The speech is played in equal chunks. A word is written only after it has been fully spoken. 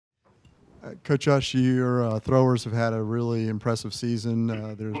Coach Yush, your throwers have had a really impressive season.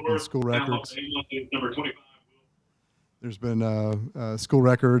 There's been school records. There's been school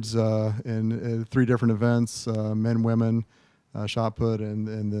records in three different events: men, women, shot put, and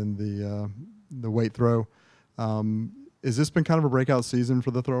then the weight throw. Has this been kind of a breakout season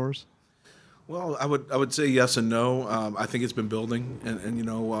for the throwers? Well, I would say yes and no. I think it's been building, and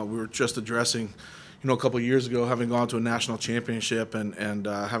we were just addressing, a couple of years ago, having gone to a national championship and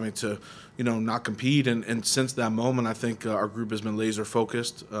having to, not compete, and since that moment, I think our group has been laser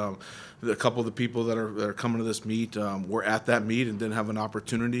focused. A couple of the people that are coming to this meet were at that meet and didn't have an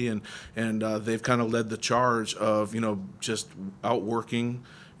opportunity, and they've kind of led the charge of just outworking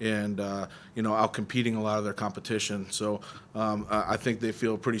and out competing a lot of their competition. So I think they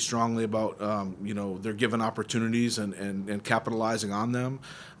feel pretty strongly about they're given opportunities and capitalizing on them.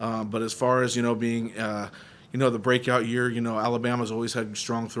 But as far as being the breakout year, Alabama's always had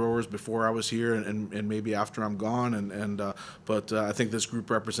strong throwers before I was here and maybe after I'm gone. But I think this group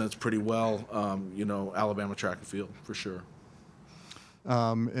represents pretty well, Alabama track and field for sure.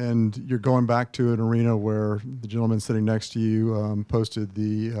 And you're going back to an arena where the gentleman sitting next to you posted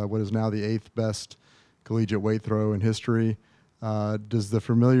the what is now the 8th best collegiate weight throw in history. Does the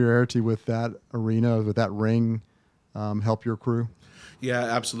familiarity with that arena, with that ring, help your crew? Yeah,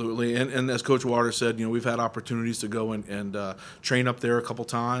 absolutely. And as Coach Waters said, we've had opportunities to go and train up there a couple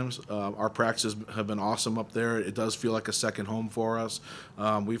times. Our practices have been awesome up there. It does feel like a second home for us.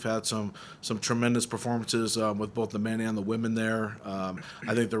 We've had some tremendous performances with both the men and the women there.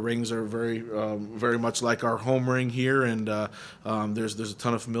 I think the rings are very much like our home ring here, and there's a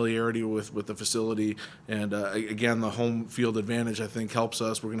ton of familiarity with the facility. And again, the home field advantage I think helps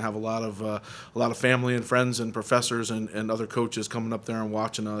us. We're going to have a lot of family and friends and professors and other coaches coming up there and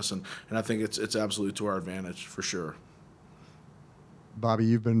watching us, and I think it's absolutely to our advantage for sure. Bobby,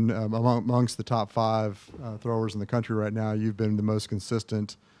 you've been amongst the top 5 throwers in the country right now. You've been the most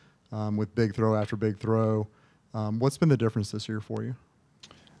consistent with big throw after big throw. What's been the difference this year for you?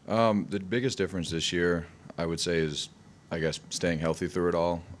 The biggest difference this year, I would say, is staying healthy through it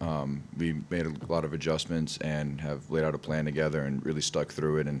all. We made a lot of adjustments and have laid out a plan together and really stuck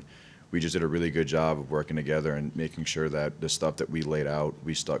through it, and we just did a really good job of working together and making sure that the stuff that we laid out,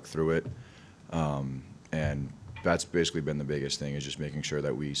 we stuck through it. And that's basically been the biggest thing, is just making sure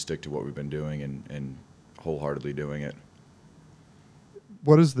that we stick to what we've been doing and wholeheartedly doing it.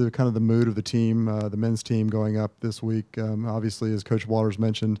 What is the kind of the mood of the team, the men's team going up this week? Obviously, as Coach Waters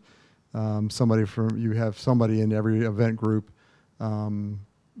mentioned, you have somebody in every event group.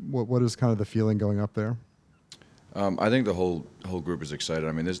 What is kind of the feeling going up there? I think the whole group is excited.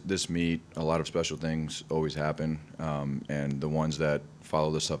 I mean, this meet, a lot of special things always happen, and the ones that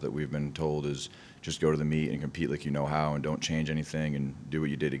follow the stuff that we've been told is just go to the meet and compete like you know how, and don't change anything, and do what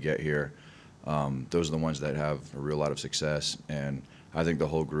you did to get here. Those are the ones that have a real lot of success, and I think the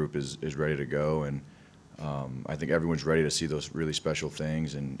whole group is ready to go, and I think everyone's ready to see those really special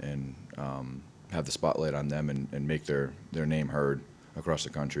things and have the spotlight on them and make their name heard across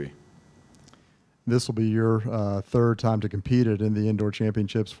the country. This will be your 3rd time to compete in the indoor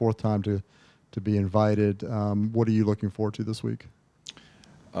championships, 4th time to be invited. What are you looking forward to this week?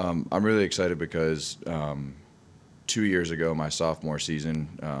 I'm really excited because 2 years ago, my sophomore season,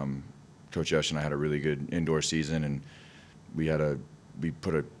 Coach Yush and I had a really good indoor season, and we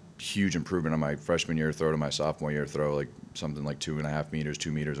put a huge improvement on my freshman year throw to my sophomore year throw, like something like 2.5 meters,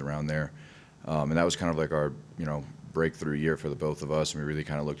 2 meters around there. And that was kind of like our, breakthrough year for the both of us, and we really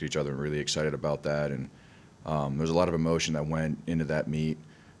kind of looked at each other and really excited about that. And there's a lot of emotion that went into that meet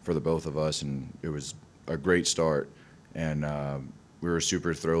for the both of us, and it was a great start. And we were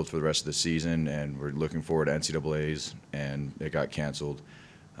super thrilled for the rest of the season, and we're looking forward to NCAAs, and it got canceled.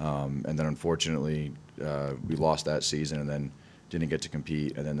 And then unfortunately, we lost that season and then didn't get to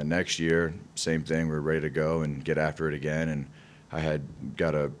compete. And then the next year, same thing, we were ready to go and get after it again. And I had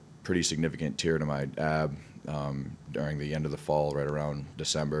got a pretty significant tear to my ab during the end of the fall, right around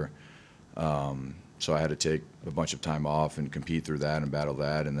December. So I had to take a bunch of time off and compete through that and battle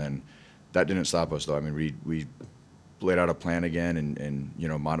that. And then that didn't stop us, though. I mean, we laid out a plan again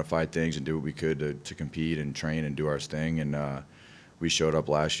and modified things and did what we could to compete and train and do our thing. And we showed up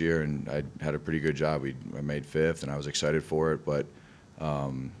last year, and I had a pretty good job. I made 5th, and I was excited for it. But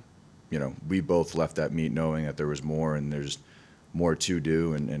we both left that meet knowing that there was more, and there's more to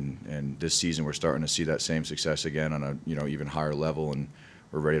do. And this season we're starting to see that same success again on a even higher level, and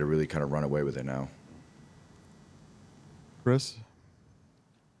we're ready to really kind of run away with it now. Chris?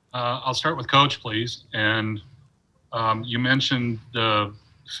 I'll start with Coach, please. And you mentioned the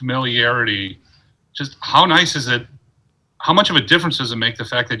familiarity. Just how nice is it how much of a difference does it make the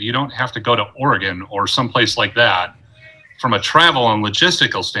fact that you don't have to go to Oregon or someplace like that from a travel and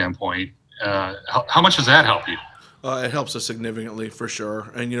logistical standpoint? How much does that help you? It helps us significantly for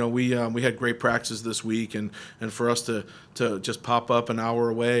sure, and we had great practices this week, and for us to just pop up an hour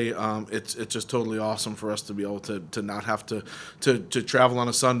away, it's just totally awesome for us to be able to not have to travel on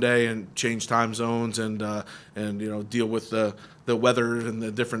a Sunday and change time zones and deal with the weather and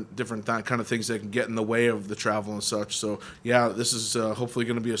the different kind of things that can get in the way of the travel and such. So yeah, this is hopefully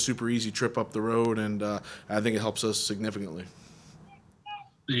going to be a super easy trip up the road, and I think it helps us significantly.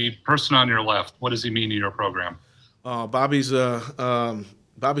 The person on your left, what does he mean to your program? Bobby's a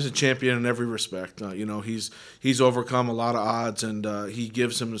champion in every respect. He's overcome a lot of odds, and he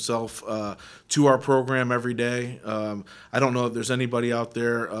gives himself to our program every day. I don't know if there's anybody out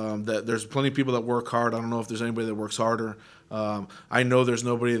there that there's plenty of people that work hard. I don't know if there's anybody that works harder. I know there's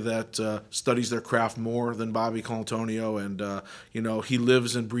nobody that studies their craft more than Bobby Colantonio, and he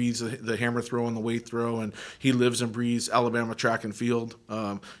lives and breathes the hammer throw and the weight throw, and he lives and breathes Alabama track and field.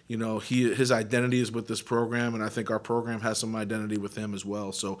 His identity is with this program, and I think our program has some identity with him as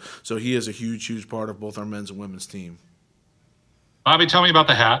well. So he is a huge part of both our men's and women's team. Bobby, tell me about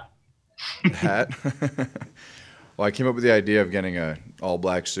the hat. The hat? Well, I came up with the idea of getting a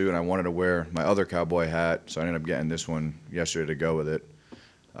all-black suit, and I wanted to wear my other cowboy hat, so I ended up getting this one yesterday to go with it.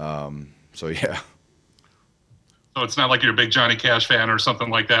 So yeah. So it's not like you're a big Johnny Cash fan or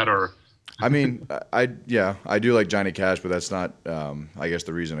something like that, or? I mean, I do like Johnny Cash, but that's not, I guess,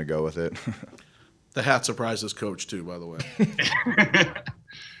 the reason to go with it. The hat surprises Coach too, by the way.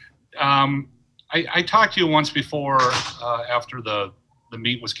 I talked to you once before after the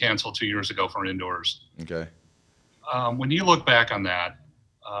meet was canceled 2 years ago for indoors. Okay. When you look back on that,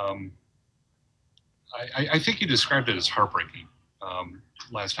 I think you described it as heartbreaking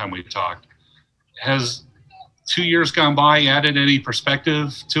last time we talked. Has 2 years gone by added any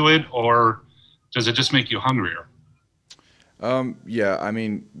perspective to it, or does it just make you hungrier? Yeah, I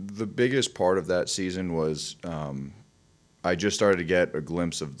mean, the biggest part of that season was I just started to get a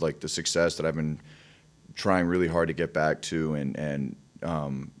glimpse of like the success that I've been trying really hard to get back to, and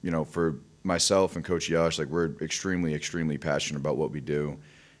for myself and Coach Yush, like we're extremely passionate about what we do,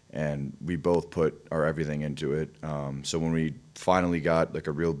 and we both put our everything into it. So when we finally got like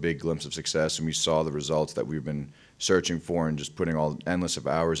a real big glimpse of success and we saw the results that we've been searching for and just putting all endless of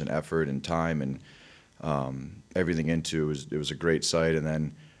hours and effort and time and everything into, it was a great sight. And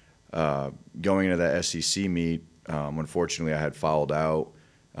then going into that SEC meet, unfortunately I had fouled out,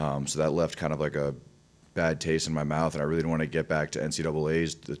 so that left kind of like a bad taste in my mouth, and I really didn't want to get back to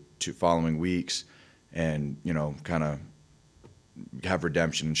NCAA's the 2 following weeks and kind of have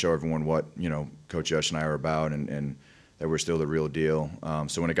redemption and show everyone what Coach Yush and I are about, and that we're still the real deal.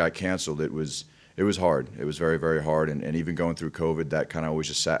 So when it got canceled, it was hard. It was very hard, and even going through COVID, that kind of always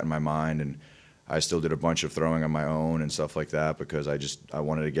just sat in my mind, and I still did a bunch of throwing on my own and stuff like that because I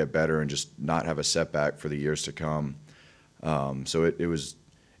wanted to get better and just not have a setback for the years to come. So it was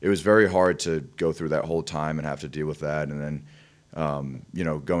very hard to go through that whole time and have to deal with that. And then,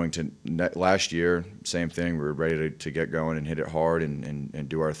 going to last year, same thing. We were ready to get going and hit it hard and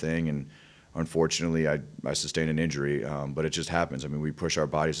do our thing. And unfortunately, I sustained an injury, but it just happens. I mean, we push our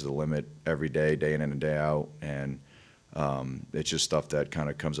bodies to the limit every day in and day out. And it's just stuff that kind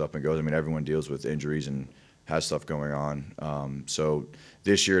of comes up and goes. I mean, everyone deals with injuries and has stuff going on. So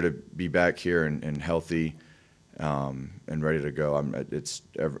this year to be back here and healthy, and ready to go.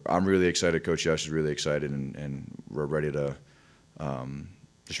 I'm really excited. Coach Yush is really excited, and we're ready to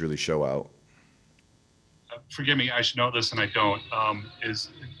just really show out. Forgive me, I should know this and I don't. Is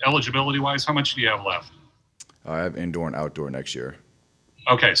eligibility-wise, how much do you have left? I have indoor and outdoor next year.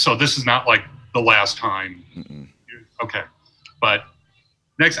 Okay, so this is not like the last time. Mm-mm. Okay, but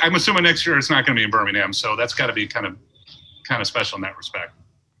I'm assuming next year it's not going to be in Birmingham, so that's got to be kind of special in that respect.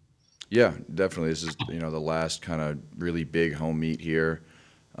 Yeah, definitely. This is the last kind of really big home meet here,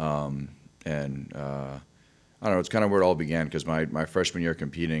 and I don't know. It's kind of where it all began because my freshman year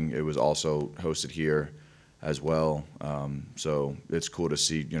competing, it was also hosted here as well. So it's cool to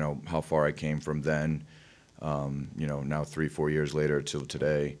see how far I came from then. Now 3-4 years later till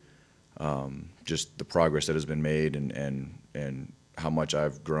today, just the progress that has been made and how much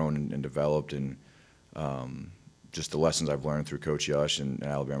I've grown and developed and. Just the lessons I've learned through Coach Yush and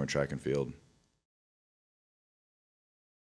Alabama track and field.